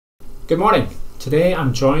Good morning. Today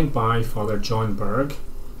I'm joined by Father John Berg,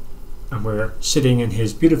 and we're sitting in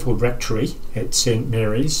his beautiful rectory at St.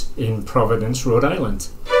 Mary's in Providence, Rhode Island.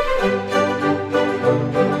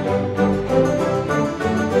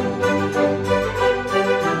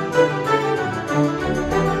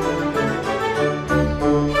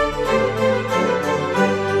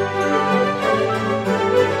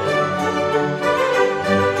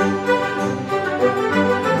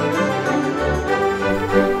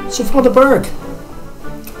 So Father Berg,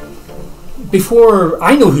 before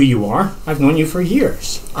I know who you are, I've known you for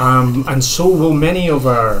years, and so will many of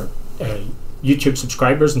our YouTube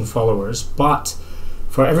subscribers and followers. But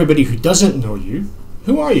for everybody who doesn't know you,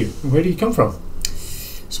 who are you and where do you come from?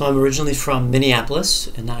 So I'm originally from Minneapolis,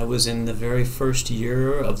 and I was in the very first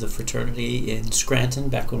year of the fraternity in Scranton,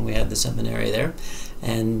 back when we had the seminary there.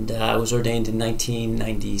 And I was ordained in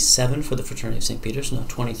 1997 for the fraternity of St. Peter's, now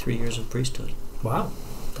 23 years of priesthood. Wow.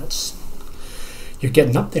 You're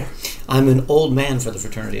getting up there. I'm an old man for the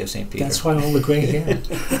fraternity of St. Peter. That's why all the grey hair.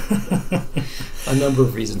 A number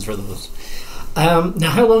of reasons for those. Now,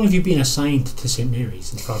 how long have you been assigned to St.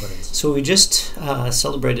 Mary's in Providence? So we just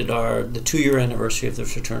celebrated the 2-year anniversary of the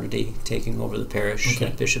fraternity taking over the parish.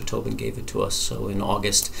 Okay. Bishop Tobin gave it to us. So in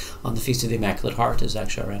August, on the Feast of the Immaculate Heart, is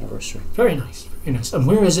actually our anniversary. Very nice, very nice. And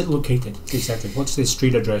where is it located exactly? What's the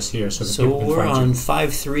street address here? So we're on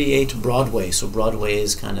 538 Broadway. So Broadway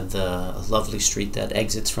is kind of the lovely street that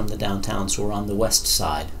exits from the downtown. So we're on the west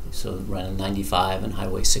side. So right on 95 and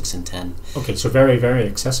Highway 6 and 10. Okay, so very, very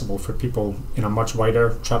accessible for people in a much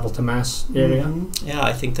wider travel to Mass area. Mm-hmm. Yeah,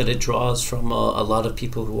 I think that it draws from a lot of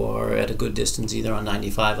people who are at a good distance, either on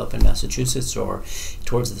 95 up in Massachusetts or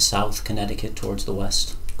towards the south, Connecticut, towards the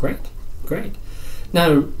west. Great, great.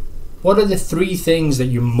 Now, what are the 3 things that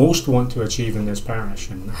you most want to achieve in this parish,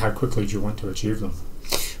 and how quickly do you want to achieve them?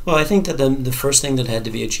 Well, I think that the first thing that had to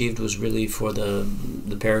be achieved was really for the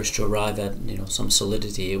parish to arrive at some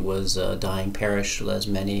solidity. It was a dying parish, as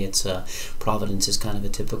many. Providence is kind of a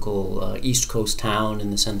typical East Coast town in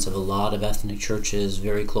the sense of a lot of ethnic churches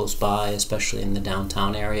very close by, especially in the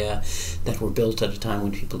downtown area, that were built at a time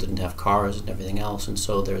when people didn't have cars and everything else, and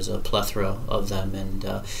so there's a plethora of them. And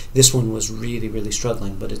this one was really, really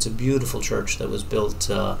struggling, but it's a beautiful church that was built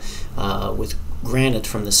with granite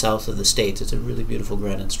from the south of the state. It's a really beautiful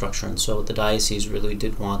granite structure, and so the diocese really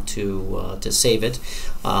did want to save it,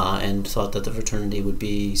 and thought that the fraternity would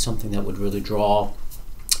be something that would really draw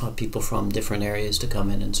people from different areas to come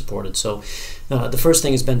in and support it. So the first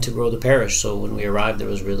thing has been to grow the parish. So when we arrived, there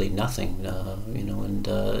was really nothing,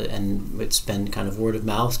 and it's been kind of word of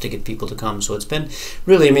mouth to get people to come. So it's been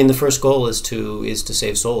really, the first goal is to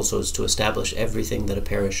save souls. So it's to establish everything that a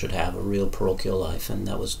parish should have, a real parochial life, and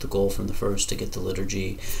that was the goal from the first, to get the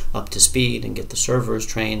liturgy up to speed and get the servers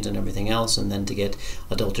trained and everything else, and then to get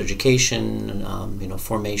adult education,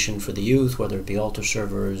 formation for the youth, whether it be altar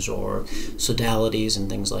servers or sodalities and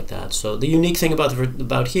things like that. So the unique thing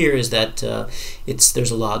about here is that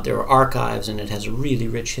there are archives, and it has a really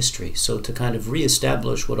rich history. So to kind of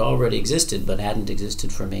reestablish what already existed but hadn't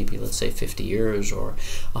existed for maybe, let's say, 50 years or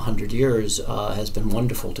 100 years has been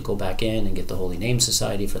wonderful, to go back in and get the Holy Name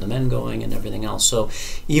Society for the men going and everything else. So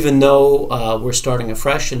even though we're starting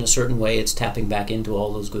afresh in a certain way, it's tapping back into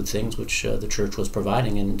all those good things which the church was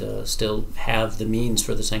providing, and still have the means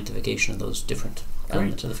for the sanctification of those different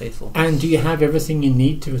elements of the faithful. And do you have everything you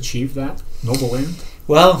need to achieve that noble end?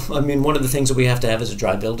 Well, one of the things that we have to have is a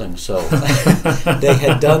dry building. So they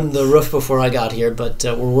had done the roof before I got here, but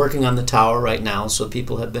we're working on the tower right now. So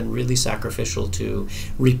people have been really sacrificial to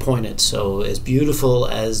repoint it. So as beautiful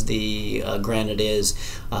as the granite is,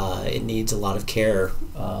 it needs a lot of care,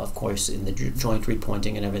 of course, in the joint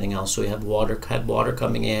repointing and everything else. So we have water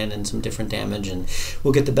coming in and some different damage, and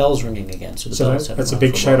we'll get the bells ringing again. So that's a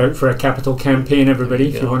big shout out for a capital campaign, everybody.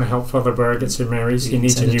 If you want to help Father Berg at St. Mary's, he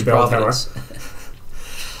needs a new bell tower.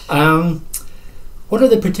 What are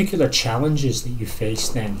the particular challenges that you face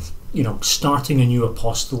then, starting a new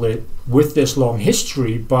apostolate with this long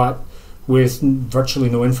history but with virtually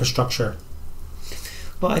no infrastructure?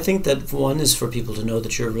 Well, I think that one is for people to know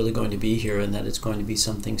that you're really going to be here and that it's going to be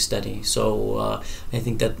something steady. So I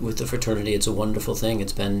think that with the fraternity, it's a wonderful thing.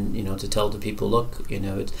 It's been, to tell the people, look,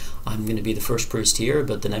 I'm going to be the first priest here,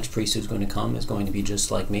 but the next priest who's going to come is going to be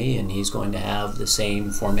just like me, and he's going to have the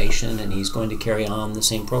same formation, and he's going to carry on the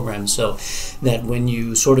same program. So that when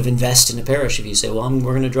you sort of invest in a parish, if you say, well,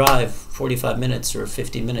 we're going to drive 45 minutes or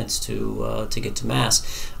 50 minutes to get to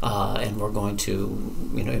Mass, and we're going to,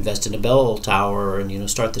 invest in a bell tower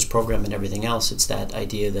and, start this program and everything else, it's that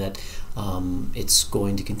idea that it's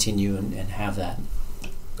going to continue and have that.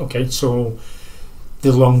 Okay, so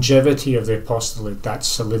the longevity of the apostolate, that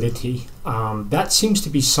solidity, that seems to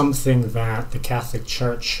be something that the Catholic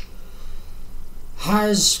Church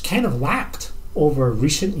has kind of lacked over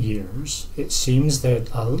recent years. It seems that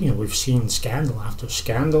we've seen scandal after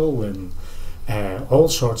scandal and all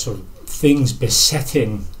sorts of things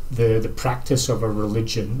besetting the practice of a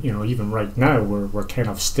religion. Even right now we're kind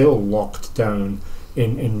of still locked down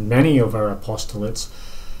in many of our apostolates.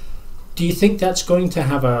 Do you think that's going to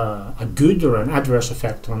have a good or an adverse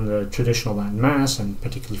effect on the traditional Latin Mass and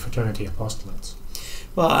particularly fraternity apostolates?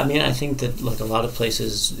 Well, I mean, I think that, like a lot of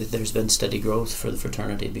places, there's been steady growth for the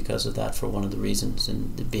fraternity because of that, for one of the reasons.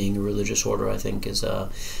 And being a religious order, I think, is a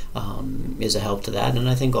help to that. And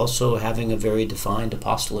I think also having a very defined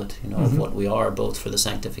apostolate, of what we are, both for the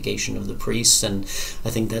sanctification of the priests, and I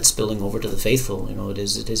think that's spilling over to the faithful. It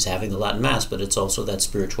is having the Latin Mass, but it's also that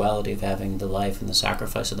spirituality of having the life and the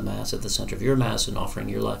sacrifice of the Mass at the center of your Mass and offering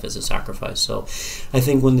your life as a sacrifice. So I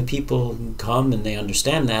think when the people come and they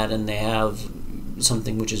understand that and they have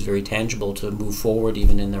something which is very tangible to move forward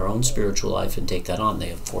even in their own spiritual life and take that on.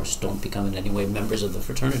 They, of course, don't become in any way members of the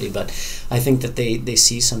fraternity, but I think that they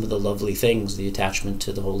see some of the lovely things, the attachment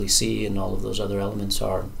to the Holy See and all of those other elements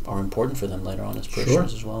are important for them later on as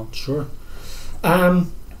parishioners as well. Sure.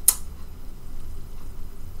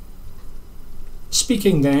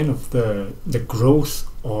 Speaking then of the growth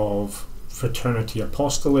of fraternity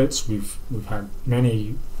apostolates, we've had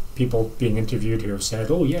many people being interviewed who have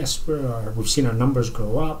said, "Oh yes, we've seen our numbers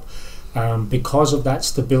grow up because of that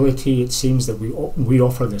stability." It seems that we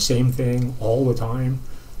offer the same thing all the time,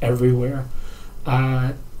 everywhere.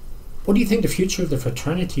 What do you think the future of the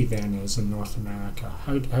fraternity then is in North America?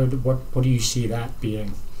 What do you see that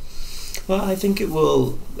being? Well, I think it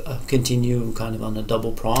will continue kind of on a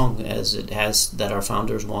double prong as it has, that our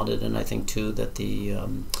founders wanted, and I think too that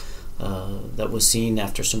that was seen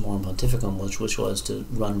after Summorum Pontificum, which was to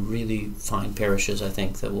run really fine parishes, I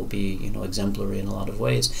think, that will be exemplary in a lot of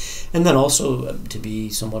ways, and then also to be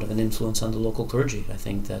somewhat of an influence on the local clergy. I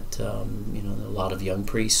think that a lot of young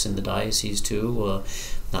priests in the diocese too,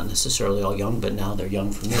 not necessarily all young, but now they're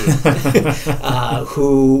young for me,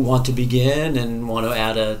 who want to begin and want to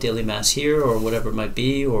add a daily Mass here or whatever it might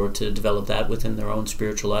be, or to develop that within their own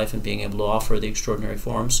spiritual life and being able to offer the extraordinary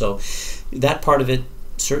form. So that part of it,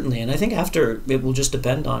 certainly, and I think after it will just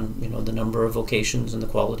depend on the number of vocations and the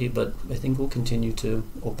quality, but I think we'll continue to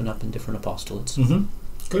open up in different apostolates.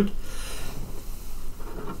 Good.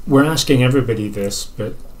 We're asking everybody this,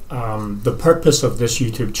 but the purpose of this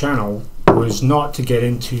YouTube channel was not to get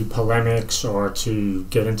into polemics or to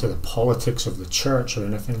get into the politics of the church or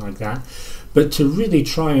anything like that, but to really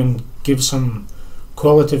try and give some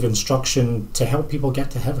qualitative instruction to help people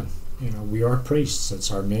get to heaven. We are priests,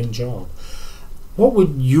 it's our main job. What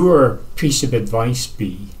would your piece of advice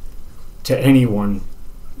be to anyone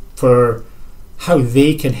for how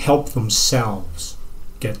they can help themselves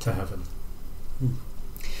get to heaven?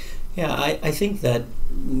 Yeah, I think that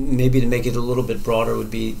maybe to make it a little bit broader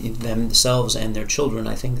would be themselves and their children.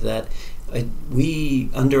 I think that we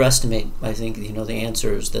underestimate, I think, the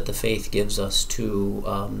answers that the faith gives us to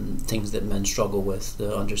things that men struggle with,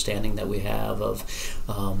 the understanding that we have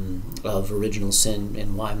of original sin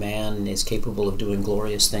and why man is capable of doing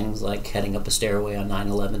glorious things like heading up a stairway on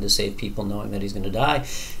 9/11 to save people knowing that he's going to die,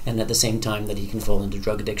 and at the same time that he can fall into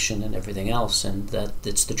drug addiction and everything else, and that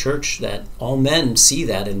it's the church that all men see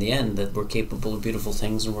that in the end, that we're capable of beautiful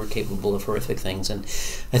things and we're capable of horrific things. And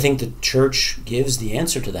I think the church gives the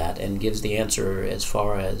answer to that, and gives the answer as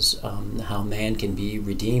far as how man can be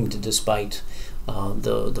redeemed despite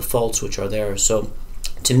the faults which are there. So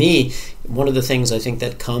to me, one of the things I think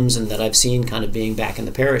that comes and that I've seen kind of being back in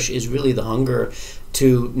the parish is really the hunger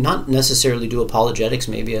to not necessarily do apologetics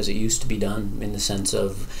maybe as it used to be done, in the sense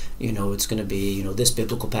of, it's going to be, this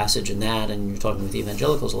biblical passage and that, and you're talking with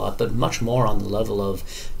evangelicals a lot, but much more on the level of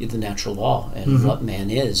the natural law and what man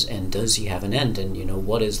is, and does he have an end, and,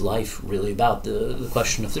 what is life really about? The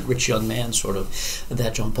question of the rich young man, sort of,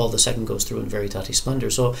 that John Paul II goes through in Veritatis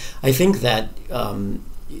Splendor. So I think that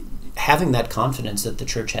having that confidence that the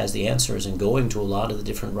church has the answers, and going to a lot of the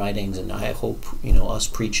different writings, and I hope us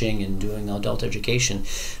preaching and doing adult education,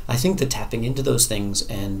 I think that tapping into those things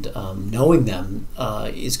and knowing them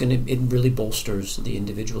it really bolsters the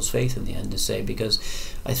individual's faith in the end, to say, because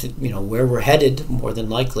I think where we're headed more than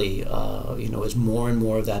likely is more and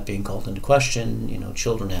more of that being called into question.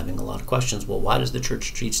 Children having a lot of questions. Well, why does the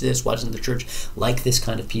church teach this? Why doesn't the church like this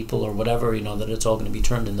kind of people, or whatever? That it's all going to be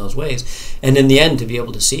turned in those ways, and in the end to be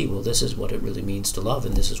able to see, well, this is what it really means to love,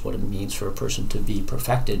 and this is what it means for a person to be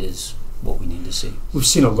perfected, is what we need to see. We've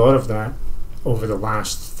seen a lot of that over the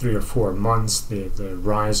last 3 or 4 months, the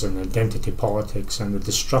rise in identity politics and the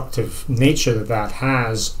destructive nature that that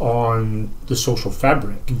has on the social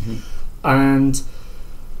fabric. Mm-hmm. And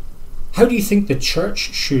how do you think the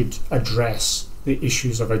church should address the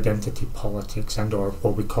issues of identity politics and or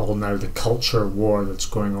what we call now the culture war that's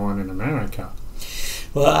going on in America?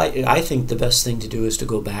 Well, I think the best thing to do is to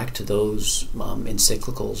go back to those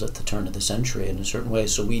encyclicals at the turn of the century in a certain way.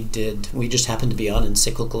 So we just happened to be on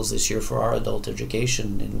encyclicals this year for our adult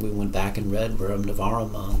education, and we went back and read Rerum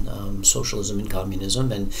Novarum on socialism and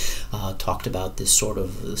communism, and talked about this sort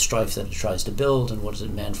of strife that it tries to build, and what does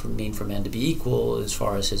it mean for man to be equal as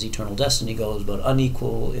far as his eternal destiny goes, but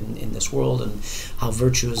unequal in this world, and how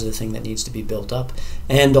virtue is the thing that needs to be built up,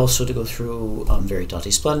 and also to go through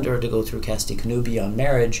Veritatis Splendor, to go through Casti Connubii on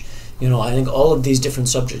marriage. I think all of these different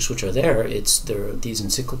subjects which are there, these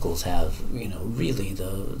encyclicals have, really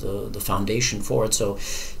the foundation for it. So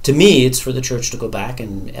to me, it's for the church to go back,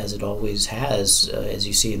 and as it always has, as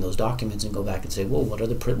you see in those documents, and go back and say, well, what are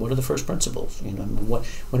the first principles?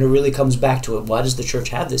 When it really comes back to it, why does the church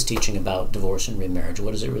have this teaching about divorce and remarriage?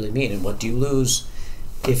 What does it really mean, and what do you lose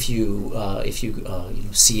if you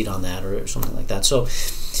cede on that or something like that? So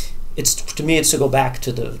to me, it's to go back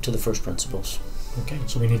to the first principles. Okay,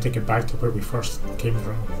 so we need to get back to where we first came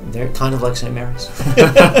from. They're kind of like St. Mary's.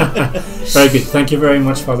 Very good. Thank you very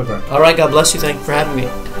much, Father Berg. All right, God bless you. Thank you for having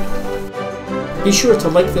me. Be sure to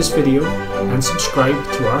like this video and subscribe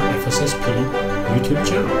to our FSSP YouTube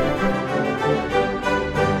channel.